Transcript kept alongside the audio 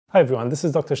Hi everyone, this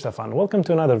is Dr. Stefan. Welcome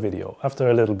to another video after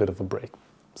a little bit of a break.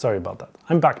 Sorry about that.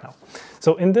 I'm back now.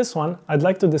 So in this one, I'd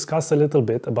like to discuss a little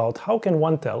bit about how can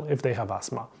one tell if they have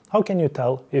asthma? How can you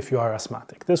tell if you are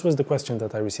asthmatic? This was the question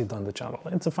that I received on the channel.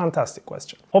 It's a fantastic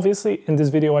question. Obviously, in this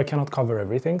video, I cannot cover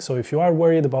everything. So if you are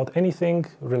worried about anything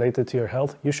related to your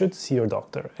health, you should see your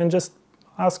doctor and just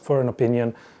ask for an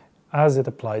opinion as it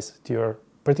applies to your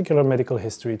particular medical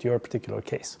history, to your particular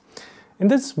case. In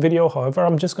this video, however,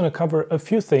 I'm just going to cover a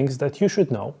few things that you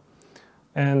should know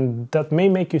and that may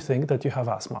make you think that you have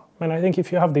asthma. And I think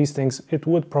if you have these things, it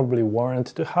would probably warrant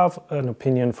to have an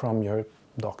opinion from your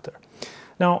doctor.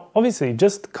 Now, obviously,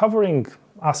 just covering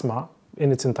asthma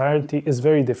in its entirety is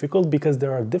very difficult because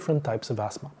there are different types of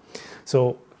asthma.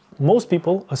 So most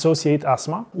people associate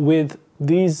asthma with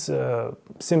these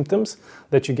symptoms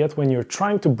that you get when you're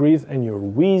trying to breathe and you're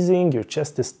wheezing, your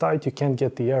chest is tight, you can't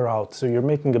get the air out. So you're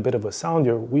making a bit of a sound,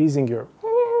 you're wheezing, you're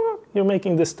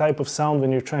making this type of sound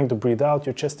when you're trying to breathe out,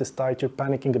 your chest is tight, you're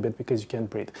panicking a bit because you can't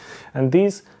breathe. And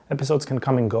these episodes can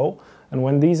come and go. And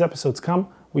when these episodes come,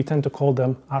 we tend to call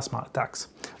them asthma attacks.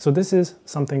 So this is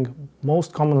something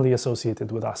most commonly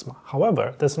associated with asthma.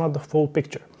 However, that's not the full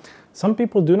picture. Some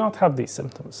people do not have these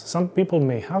symptoms. Some people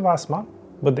may have asthma,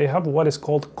 but they have what is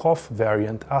called cough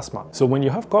variant asthma. So when you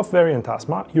have cough variant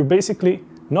asthma, you're basically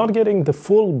not getting the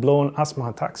full-blown asthma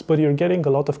attacks, but you're getting a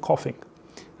lot of coughing.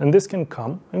 And this can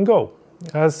come and go.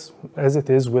 As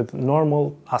it is with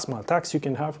normal asthma attacks, you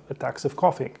can have attacks of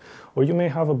coughing. Or you may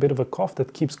have a bit of a cough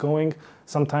that keeps going,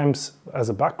 sometimes as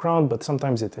a background, but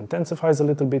sometimes it intensifies a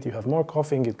little bit, you have more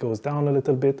coughing, it goes down a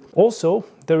little bit. Also,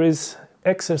 there is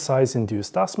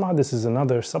exercise-induced asthma. This is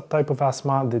another subtype of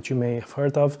asthma that you may have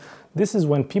heard of. This is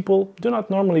when people do not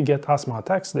normally get asthma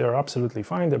attacks. They are absolutely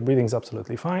fine, their breathing's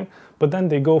absolutely fine, but then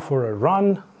they go for a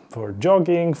run, for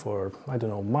jogging, for, I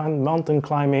don't know, mountain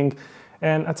climbing,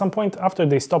 and at some point after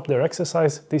they stop their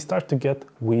exercise, they start to get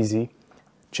wheezy,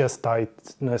 chest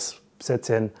tightness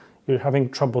sets in, you're having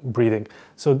trouble breathing.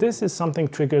 So this is something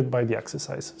triggered by the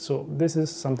exercise. So this is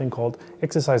something called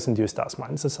exercise-induced asthma.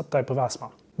 It's a subtype of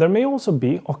asthma. There may also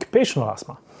be occupational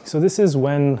asthma. So this is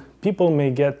when people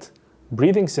may get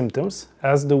breathing symptoms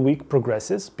as the week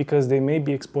progresses because they may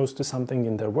be exposed to something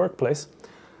in their workplace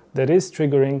that is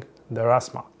triggering their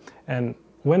asthma. And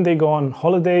when they go on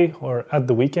holiday or at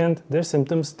the weekend, their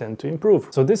symptoms tend to improve.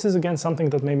 So this is again something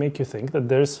that may make you think that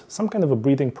there's some kind of a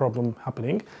breathing problem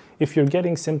happening. If you're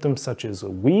getting symptoms such as a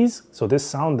wheeze, so this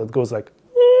sound that goes like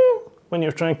when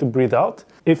you're trying to breathe out,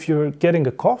 if you're getting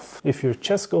a cough, if your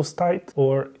chest goes tight,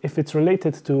 or if it's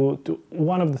related to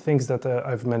one of the things that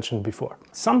I've mentioned before.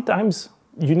 Sometimes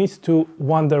you need to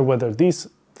wonder whether these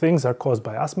things are caused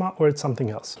by asthma or it's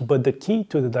something else. But the key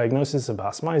to the diagnosis of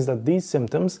asthma is that these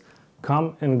symptoms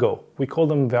come and go. We call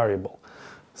them variable.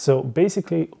 So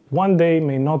basically, one day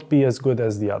may not be as good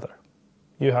as the other.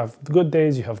 You have good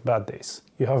days, you have bad days.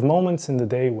 You have moments in the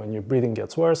day when your breathing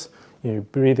gets worse, your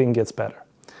breathing gets better.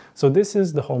 So this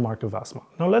is the hallmark of asthma.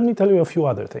 Now let me tell you a few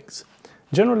other things.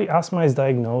 Generally, asthma is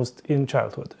diagnosed in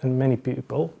childhood, and many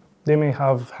people, they may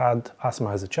have had asthma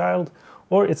as a child,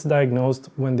 or it's diagnosed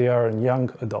when they are a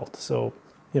young adult. So,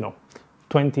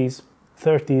 20s,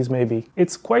 30s maybe.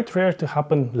 It's quite rare to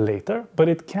happen later, but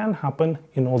it can happen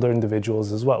in older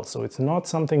individuals as well. So it's not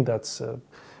something that's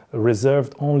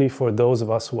reserved only for those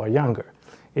of us who are younger.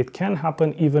 It can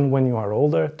happen even when you are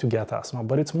older to get asthma,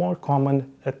 but it's more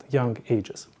common at young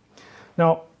ages.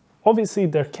 Now, obviously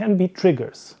there can be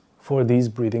triggers for these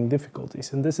breathing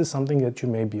difficulties, and this is something that you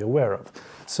may be aware of.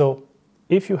 So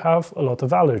if you have a lot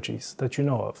of allergies that you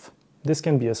know of, this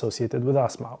can be associated with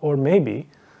asthma, or maybe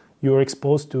you're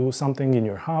exposed to something in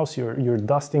your house, you're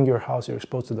dusting your house, you're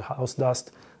exposed to the house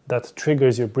dust that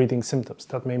triggers your breathing symptoms.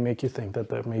 That may make you think that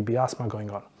there may be asthma going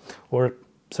on. Or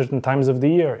certain times of the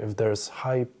year, if there's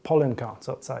high pollen counts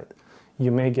outside,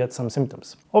 you may get some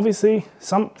symptoms. Obviously,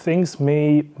 some things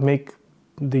may make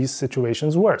these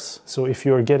situations worse. So if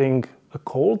you're getting a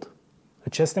cold,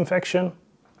 a chest infection,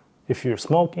 if you're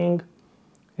smoking,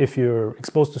 if you're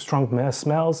exposed to strong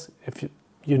smells, if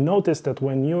you notice that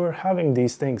when you're having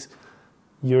these things,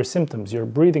 your symptoms, your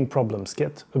breathing problems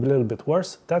get a little bit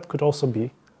worse, that could also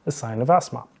be a sign of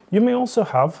asthma. You may also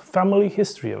have family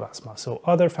history of asthma, so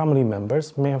other family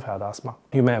members may have had asthma.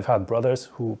 You may have had brothers,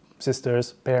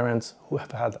 sisters, parents who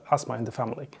have had asthma in the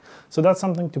family. So that's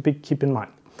something to keep in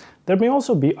mind. There may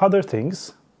also be other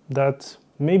things that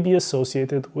may be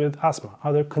associated with asthma,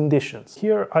 other conditions.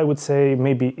 Here I would say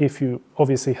maybe if you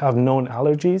obviously have known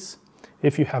allergies,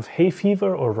 if you have hay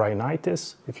fever or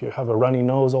rhinitis, if you have a runny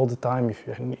nose all the time, if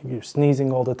you're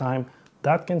sneezing all the time,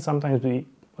 that can sometimes be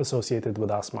associated with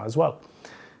asthma as well.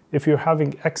 If you're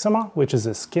having eczema, which is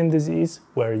a skin disease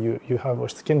where you have a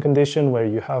skin condition where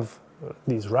you have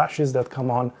these rashes that come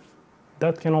on,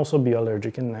 that can also be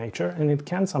allergic in nature, and it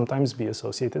can sometimes be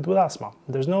associated with asthma.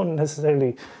 There's not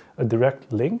necessarily a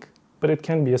direct link, but it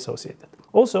can be associated.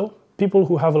 Also, people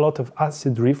who have a lot of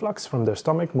acid reflux from their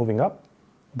stomach moving up,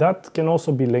 that can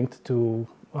also be linked to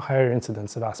a higher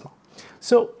incidence of asthma.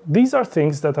 So these are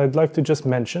things that I'd like to just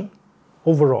mention.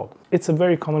 Overall, it's a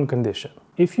very common condition.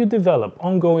 If you develop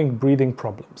ongoing breathing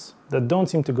problems that don't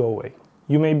seem to go away,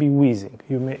 you may be wheezing,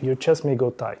 your chest may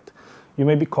go tight, you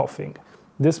may be coughing.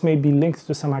 This may be linked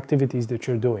to some activities that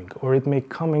you're doing, or it may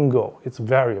come and go. It's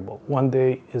variable. One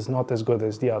day is not as good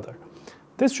as the other.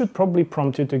 This should probably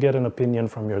prompt you to get an opinion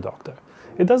from your doctor.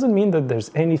 It doesn't mean that there's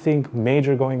anything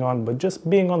major going on, but just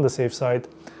being on the safe side,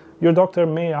 your doctor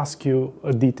may ask you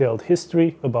a detailed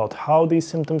history about how these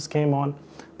symptoms came on.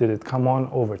 Did it come on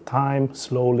over time,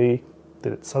 slowly?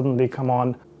 Did it suddenly come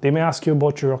on? They may ask you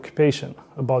about your occupation,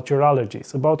 about your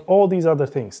allergies, about all these other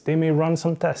things. They may run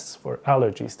some tests for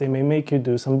allergies. They may make you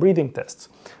do some breathing tests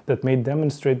that may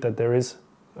demonstrate that there is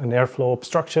an airflow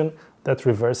obstruction that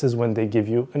reverses when they give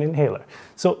you an inhaler.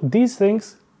 So these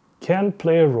things can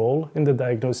play a role in the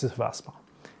diagnosis of asthma.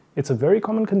 It's a very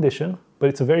common condition, but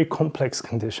it's a very complex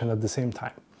condition at the same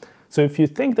time. So if you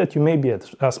think that you may be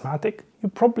asthmatic, you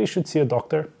probably should see a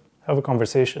doctor, have a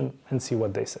conversation, and see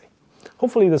what they say.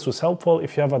 Hopefully this was helpful.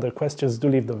 If you have other questions, do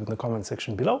leave them in the comment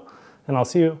section below, and I'll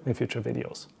see you in future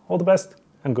videos. All the best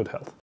and good health.